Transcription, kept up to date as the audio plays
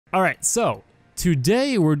All right, so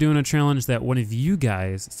today we're doing a challenge that one of you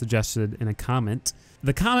guys suggested in a comment.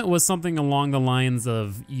 The comment was something along the lines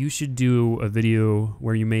of, you should do a video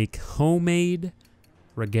where you make homemade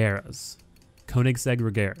Regeras, Koenigsegg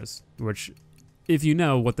Regeras, which, if you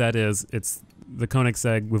know what that is, it's the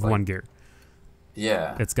Koenigsegg with one gear.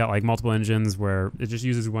 Yeah. It's got like multiple engines where it just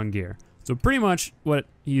uses one gear. So pretty much what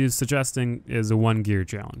he's suggesting is a one gear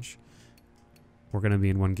challenge. We're gonna be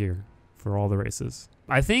in one gear for all the races.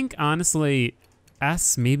 I think honestly,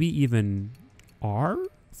 S, maybe even R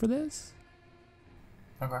for this.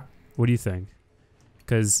 Okay. What do you think?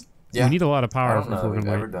 Because Yeah. we need a lot of power if we've we're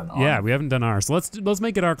gonna ever win. done R. Yeah, we haven't done R, so let's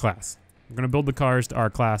make it R class. We're gonna build the cars to R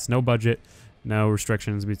class. No budget, no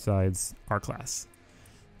restrictions besides R class.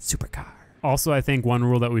 Supercar. Also, I think one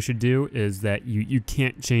rule that we should do is that you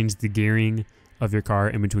can't change the gearing of your car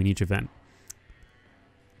in between each event.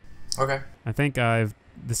 Okay. I think I've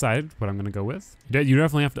decided what I'm going to go with. You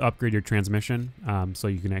definitely have to upgrade your transmission so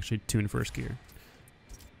you can actually tune first gear.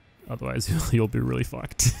 Otherwise, you'll be really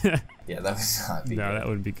fucked. Yeah, that would not be good. That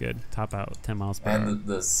wouldn't be good. Top out 10 miles per hour. And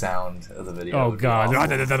the sound of the video. Oh, would be God.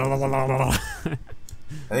 awful.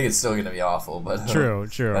 I think it's still going to be awful, but True.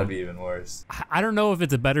 that'd be even worse. I don't know if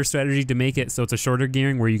it's a better strategy to make it so it's a shorter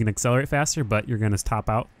gearing where you can accelerate faster, but you're going to top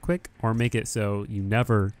out quick, or make it so you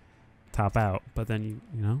never top out, but then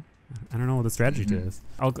you know, I don't know what the strategy is.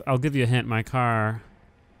 I'll give you a hint. My car,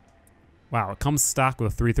 wow, it comes stock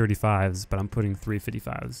with 335s, but I'm putting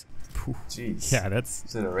 355s. Jeez. Yeah, that's...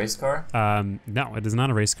 Is it a race car? No, it is not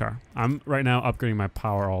a race car. I'm right now upgrading my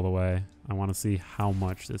power all the way. I want to see how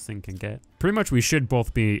much this thing can get. Pretty much we should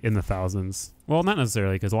both be in the thousands. Well, not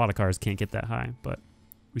necessarily, because a lot of cars can't get that high, but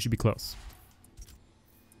we should be close.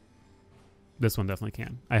 This one definitely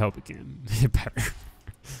can. I hope it can. It better.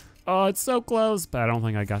 Oh, it's so close, but I don't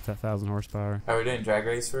think I got that 1,000 horsepower. Are we doing drag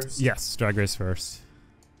race first? Yes, drag race first.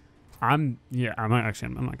 I'm not gonna say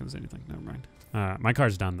anything. Never mind. My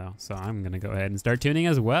car's done though, so I'm gonna go ahead and start tuning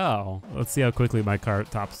as well. Let's see how quickly my car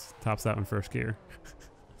tops out in first gear.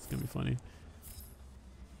 It's gonna be funny.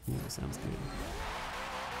 Ooh, sounds good.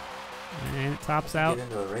 And it tops out. Get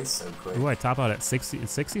into a race so quick. Ooh, I top out at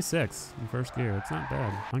 66 in first gear. It's not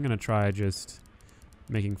bad. I'm gonna try just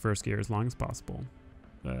making first gear as long as possible.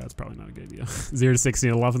 That's probably not a good idea. 0 to 60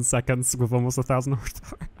 in 11 seconds with almost 1,000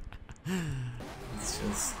 horsepower. It's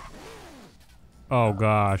just... Oh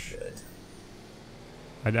gosh.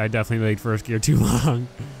 Good. I definitely made first gear too long.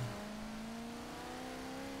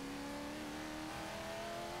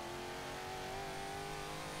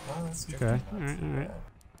 Oh, that's Okay. All right.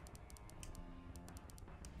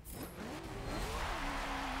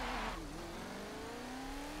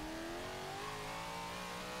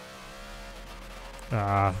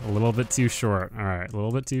 A little bit too short. All right, a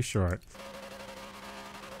little bit too short.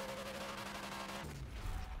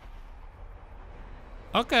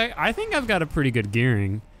 Okay, I think I've got a pretty good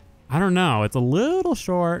gearing. I don't know, it's a little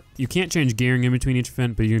short. You can't change gearing in between each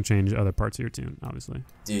event, but you can change other parts of your tune, obviously.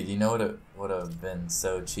 Dude, you know what it would have been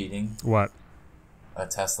so cheating? What? A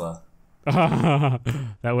Tesla. That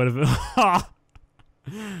would have been...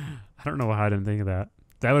 I don't know why I didn't think of that.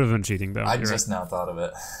 That would have been cheating, though. I just now thought of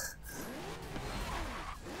it.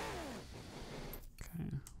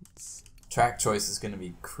 Track choice is going to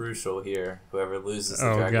be crucial here. Whoever loses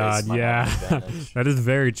the drag race might have an advantage. That is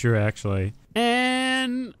very true, actually.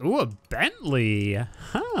 And ooh, a Bentley,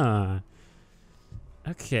 huh?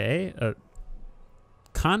 Okay, a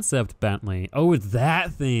concept Bentley. Oh, it's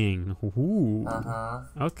that thing. Ooh.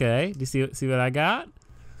 Okay, do you see what I got?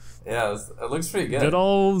 Yeah, it looks pretty good. Good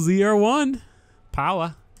old ZR1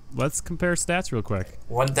 power. Let's compare stats real quick.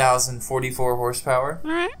 1,044 horsepower.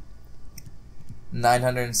 All right.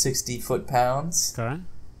 960 foot-pounds. Okay.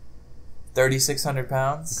 3,600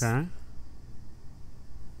 pounds. Okay.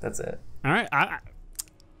 That's it. All right.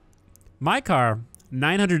 My car,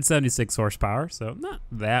 976 horsepower, so not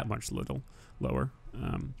that much lower.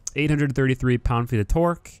 833 pound-feet of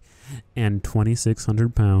torque, and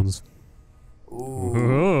 2,600 pounds.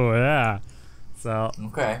 Ooh. Yeah. So.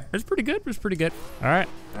 Okay. It's pretty good. It's pretty good. All right.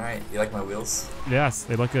 All right. You like my wheels? Yes,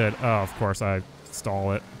 they look good. Oh, of course I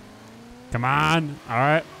stall it. Come on. All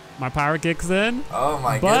right. My power kicks in. Oh,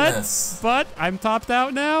 my goodness. But I'm topped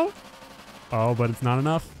out now. Oh, but it's not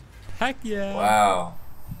enough. Heck yeah. Wow.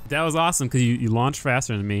 That was awesome because you launched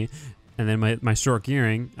faster than me. And then my short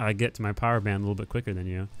gearing, I get to my power band a little bit quicker than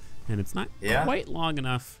you. And it's not quite long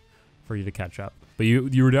enough for you to catch up. But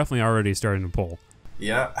you were definitely already starting to pull.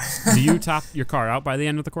 Yeah. Do you top your car out by the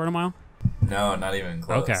end of the quarter mile? No, not even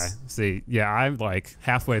close. Okay. See, yeah, I'm like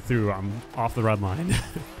halfway through. I'm off the red line.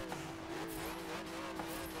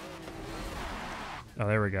 Oh,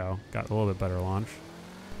 there we go. Got a little bit better launch.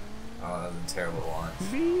 Oh, that was a terrible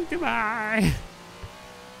launch. Goodbye.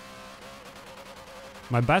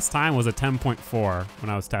 My best time was a 10.4 when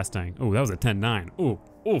I was testing. Oh, that was a 10.9. Ooh,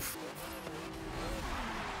 oof.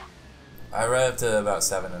 I revved to about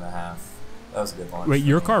 7.5. That was a good launch. Wait,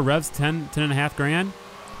 your car revs 10.5 grand?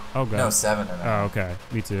 Oh god. No, 7.5. Oh, okay.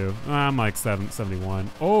 Me too. I'm like 71.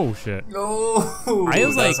 Oh shit. Oh, that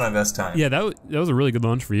was my best time. Yeah, that was a really good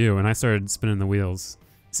launch for you, and I started spinning the wheels.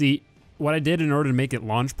 See, what I did in order to make it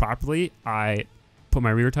launch properly, I put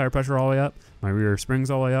my rear tire pressure all the way up, my rear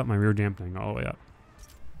springs all the way up, my rear dampening all the way up.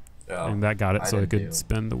 Oh, and that got it so it could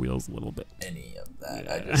spin the wheels a little bit. Any of that.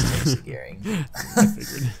 Yeah. I just changed the gearing. I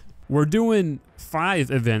figured. We're doing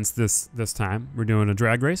 5 events this time. We're doing a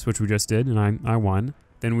drag race, which we just did, and I won.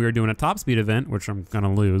 Then we were doing a top speed event, which I'm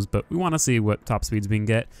gonna lose, but we wanna see what top speeds we can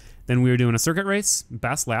get. Then we were doing a circuit race,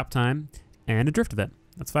 best lap time, and a drift event.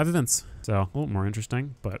 That's 5 events. So a little more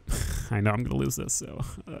interesting, but I know I'm gonna lose this, so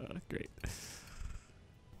great.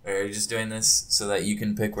 Are you just doing this so that you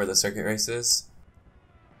can pick where the circuit race is?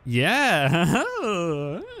 Yeah,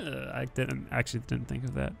 I didn't think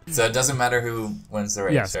of that. So it doesn't matter who wins the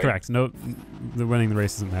race, yes, right? correct. No, the winning the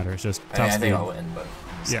race doesn't matter. It's just top I speed. think I'll win, but...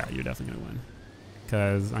 Yeah, you're definitely gonna win.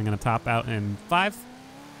 Because I'm gonna top out in 5,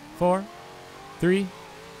 4, 3,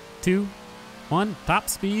 2, 1. Top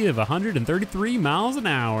speed of 133 miles an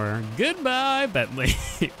hour. Goodbye, Bentley.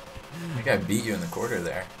 I think I beat you in the quarter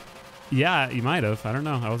there. Yeah, you might have. I don't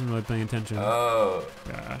know. I wasn't really paying attention. Oh.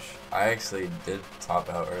 Gosh. I actually did top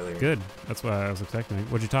out earlier. Good. That's what I was expecting.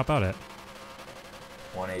 What'd you top out at?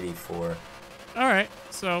 184. All right.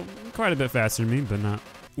 So quite a bit faster than me, but not.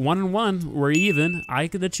 1-1. We're even. I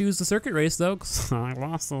could have choose the circuit race though, because I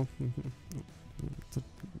lost the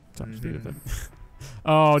top speed of it.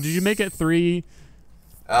 Oh, did you make it 3?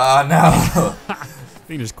 No. You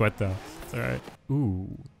can just quit though. It's all right. Ooh.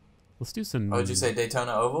 Let's do some. Oh, did you say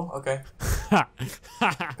Daytona Oval? Okay.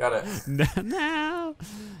 Got it. No,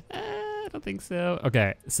 I don't think so.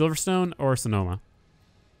 Okay, Silverstone or Sonoma?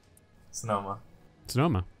 Sonoma.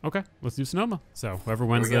 Sonoma. Okay, let's do Sonoma. So whoever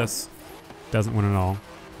wins this doesn't win at all.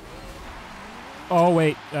 Oh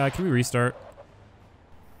wait, can we restart?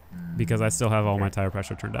 Because I still have all my tire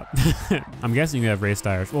pressure turned up. I'm guessing you have race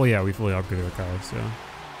tires. Well, yeah, we fully upgraded our car, so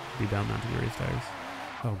be down to the race tires.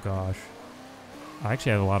 Oh gosh. I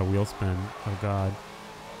actually have a lot of wheel spin. Oh god.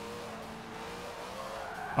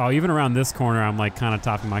 Oh, even around this corner, I'm like kind of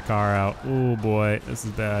topping my car out. Oh boy, this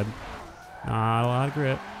is bad. Not a lot of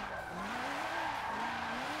grip.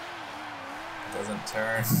 Doesn't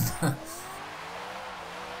turn.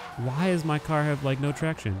 Why does my car have like no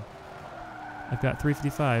traction? I've got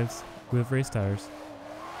 355s with race tires.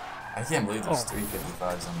 I can't believe there's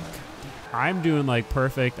 355s on there. I'm doing like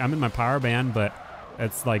perfect. I'm in my power band, but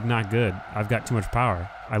it's like not good. I've got too much power.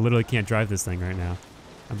 I literally can't drive this thing right now.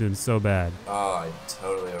 I'm doing so bad. Oh, I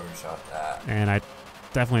totally overshot that. And I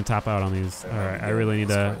definitely top out on these. All right, I really need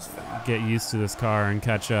to get used to this car and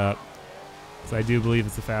catch up. So I do believe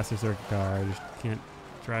it's a faster circuit car. I just can't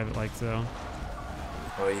drive it like so.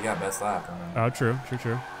 Well, you got best lap. Oh, true.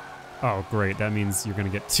 Oh, great. That means you're going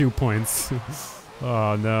to get 2 points.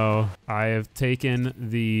 Oh, no. I have taken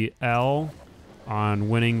the L on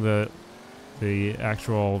winning the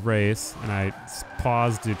actual race, and I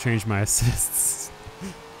paused to change my assists.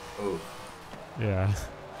 Oh. Yeah.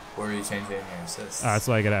 Where are you changing your assists?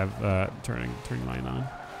 So I could have turning line on.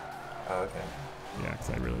 Oh, okay. Yeah, because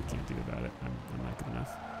I really can't do about it. I'm not good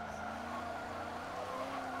enough.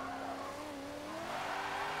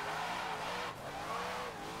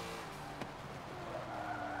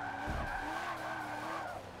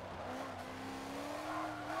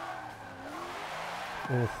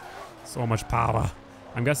 Oh, so much power.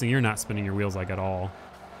 I'm guessing you're not spinning your wheels like at all.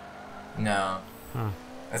 No. Huh.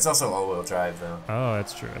 It's also all-wheel drive, though. Oh,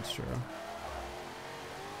 that's true.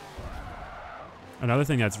 Another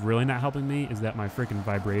thing that's really not helping me is that my freaking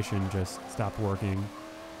vibration just stopped working.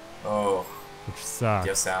 Oh. Which sucks. Do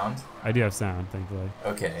you have sound? I do have sound, thankfully.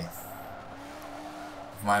 Okay.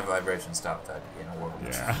 If my vibration stopped, I'd be in a world.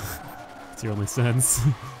 Yeah. It's your only sense.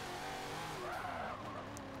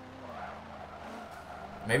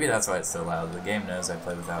 Maybe that's why it's so loud. The game knows I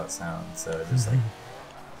play without sound, so it just like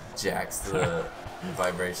jacks the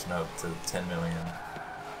vibration up to 10 million.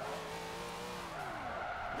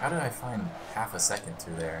 How did I find half a second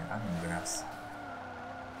through there? I'm in grass.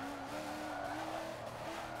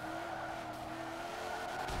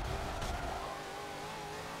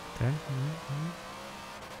 Okay. All right.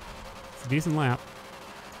 It's a decent lap.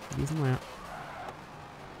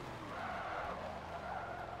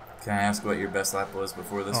 Can I ask what your best lap was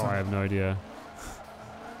before this one? I have no idea.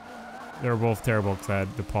 They were both terrible because I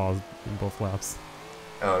had to pause in both laps.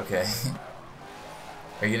 Oh, okay.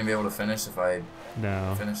 Are you gonna be able to finish if I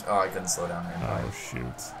No. finish? Oh, I couldn't slow down here. Oh, shoot.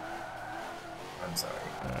 I'm sorry.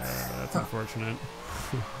 That's unfortunate.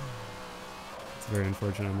 It's very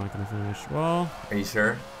unfortunate I'm not going to finish. Well... Are you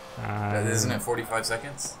sure? Isn't it 45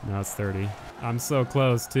 seconds? No, it's 30. I'm so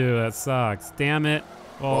close, too. That sucks. Damn it.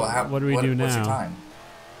 Well, what do we do now? What's your time?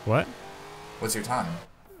 What? What's your time?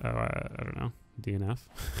 Oh, I don't know. DNF.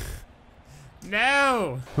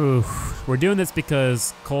 No! Oof. We're doing this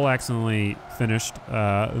because Cole accidentally finished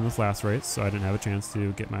in this last race, so I didn't have a chance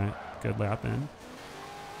to get my good lap in.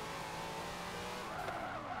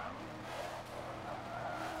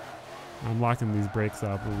 I'm locking these brakes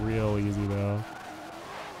up real easy, though.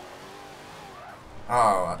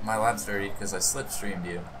 Oh, my lap's dirty because I slipstreamed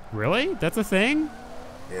you. Really? That's a thing?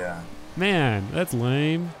 Yeah. Man, that's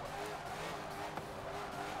lame.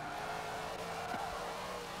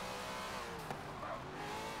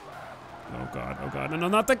 Oh god, no,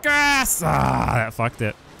 not the grass! Ah, that fucked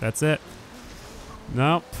it. That's it.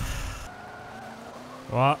 Nope.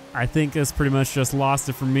 Well, I think this pretty much just lost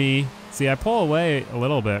it for me. See, I pull away a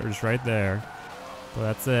little bit, just right there. But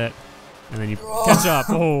that's it. And then you catch up.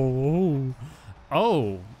 Oh.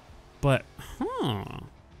 But,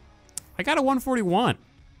 I got a 141.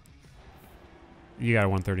 You got a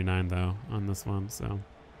 139, though, on this one, so.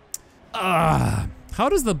 How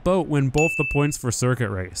does the boat win both the points for circuit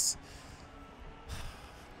race?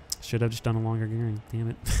 Should have just done a longer gearing. Damn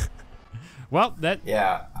it. Well, that...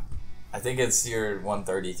 Yeah. I think it's your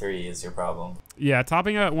 133 is your problem. Yeah,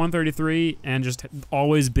 topping out at 133 and just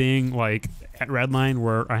always being like at redline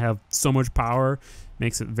where I have so much power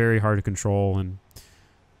makes it very hard to control, and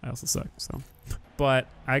I also suck, so. But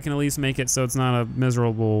I can at least make it so it's not a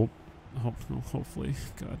miserable, hopefully,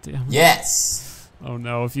 god damn. Yes! Oh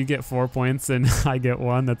no, if you get 4 points and I get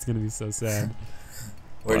 1, that's gonna be so sad.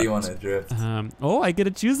 Where do you want to drift? Oh, I get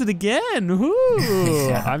to choose it again. Woo!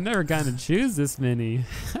 Yeah. I've never gotten to choose this many.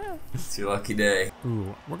 It's your lucky day.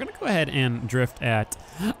 Ooh, we're gonna go ahead and drift at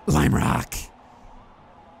Lime Rock.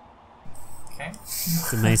 Okay.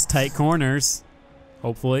 Some nice tight corners.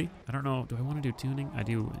 Hopefully. I don't know. Do I want to do tuning? I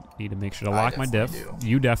do need to make sure to lock my diff.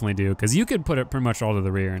 You definitely do, because you could put it pretty much all to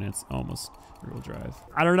the rear and it's almost real drive.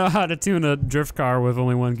 I don't know how to tune a drift car with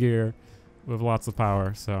only one gear with lots of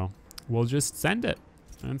power, so we'll just send it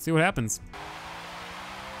and see what happens.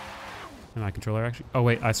 And my controller actually... Oh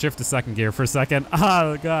wait, I shift to second gear for a second.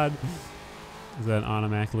 Oh god. Is that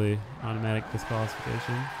automatic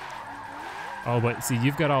disqualification? Oh, but see,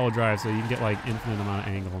 you've got all drive, so you can get like infinite amount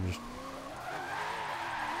of angle and just...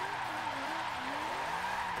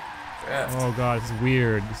 Drift. Oh god, this is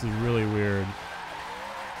weird. This is really weird.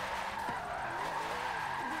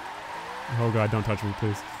 Oh god, don't touch me,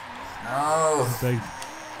 please. No. Beg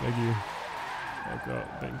you. Oh god,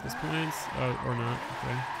 bank this points. Or not,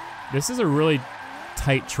 okay. This is a really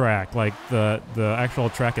tight track. Like the actual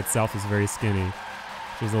track itself is very skinny,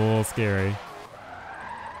 which is a little scary.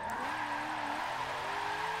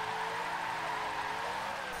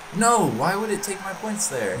 No, why would it take my points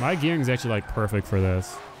there? My gearing is actually like perfect for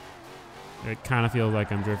this. It kind of feels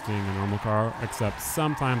like I'm drifting a normal car, except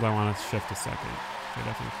sometimes I want to shift to second. I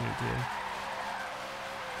definitely can't do.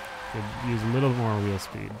 Could use a little more wheel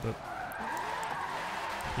speed, but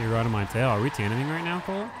you're right on my tail. Are we tanning right now,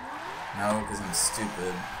 Cole? No, because I'm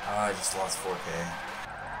stupid. Oh, I just lost 4K.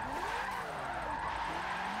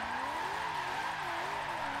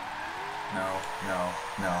 No!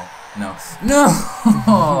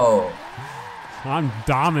 I'm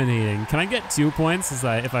dominating. Can I get 2 points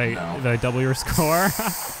if I double your score?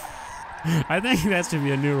 I think that should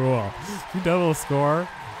be a new rule. If you double a score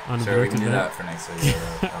on a sure, we can do that for next video.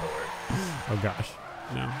 That'll work. Oh gosh.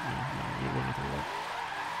 No, you wouldn't do that.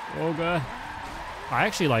 Oh god. I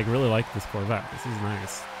actually really like this Corvette. This is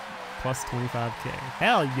nice. Plus 25K.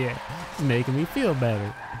 Hell yeah. It's making me feel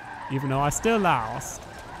better. Even though I still lost.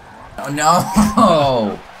 Oh no!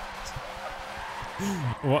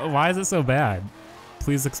 Why is it so bad?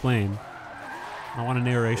 Please explain. I want a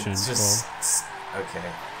narration. It's just okay.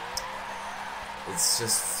 It's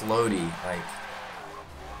just floaty. Like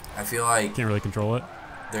I feel like can't really control it.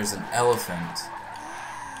 There's an elephant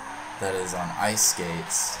that is on ice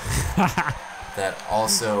skates that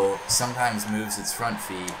also sometimes moves its front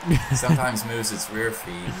feet, sometimes moves its rear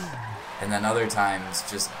feet, and then other times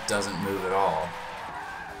just doesn't move at all.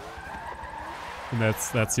 And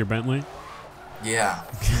that's your Bentley? Yeah.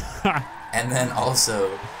 And then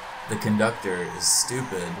also, the conductor is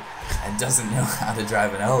stupid and doesn't know how to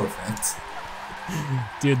drive an elephant.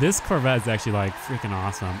 Dude, this Corvette is actually freaking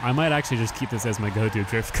awesome. I might actually just keep this as my go-to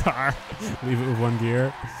drift car. Leave it with one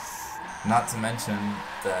gear. Not to mention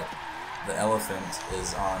that the elephant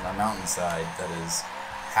is on a mountainside that is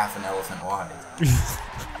half an elephant wide.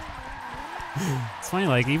 It's funny,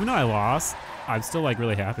 like, even though I lost, I'm still, like,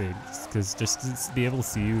 really happy. Because just to be able to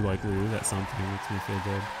see you, like, lose at something makes me feel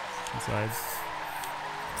good inside.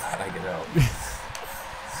 Glad I get out.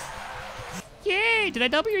 Yay! Did I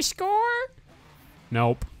double your score?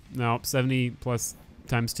 Nope. 70 plus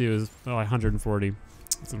times 2 is 140.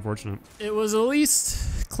 It's unfortunate. It was at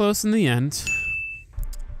least close in the end.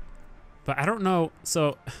 But I don't know.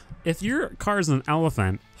 So, if your car is an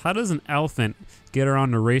elephant, how does an elephant get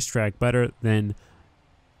around the racetrack better than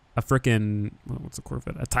a frickin', what's a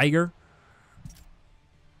Corvette? A tiger?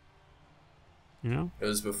 You know? It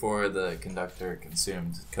was before the conductor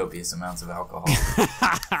consumed copious amounts of alcohol.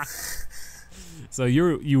 So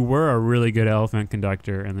you were a really good elephant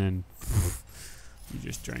conductor, and then you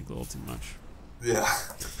just drank a little too much. Yeah.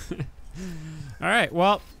 All right.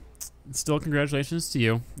 Well, still congratulations to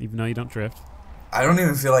you, even though you don't drift. I don't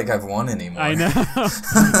even feel like I've won anymore. I know.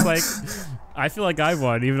 It's like, I feel like I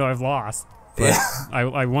won, even though I've lost. But Yeah.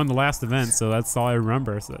 I won the last event, so that's all I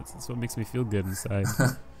remember. So that's what makes me feel good inside.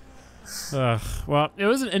 Well, it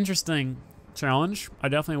was an interesting challenge. I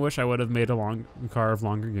definitely wish I would have made a car of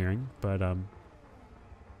longer gearing, but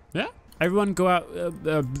yeah. Everyone go out,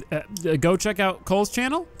 go check out Cole's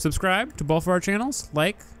channel, subscribe to both of our channels,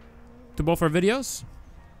 like to both our videos,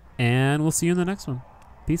 and we'll see you in the next one.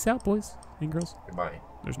 Peace out, boys and girls. Goodbye.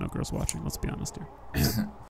 There's no girls watching, let's be honest here.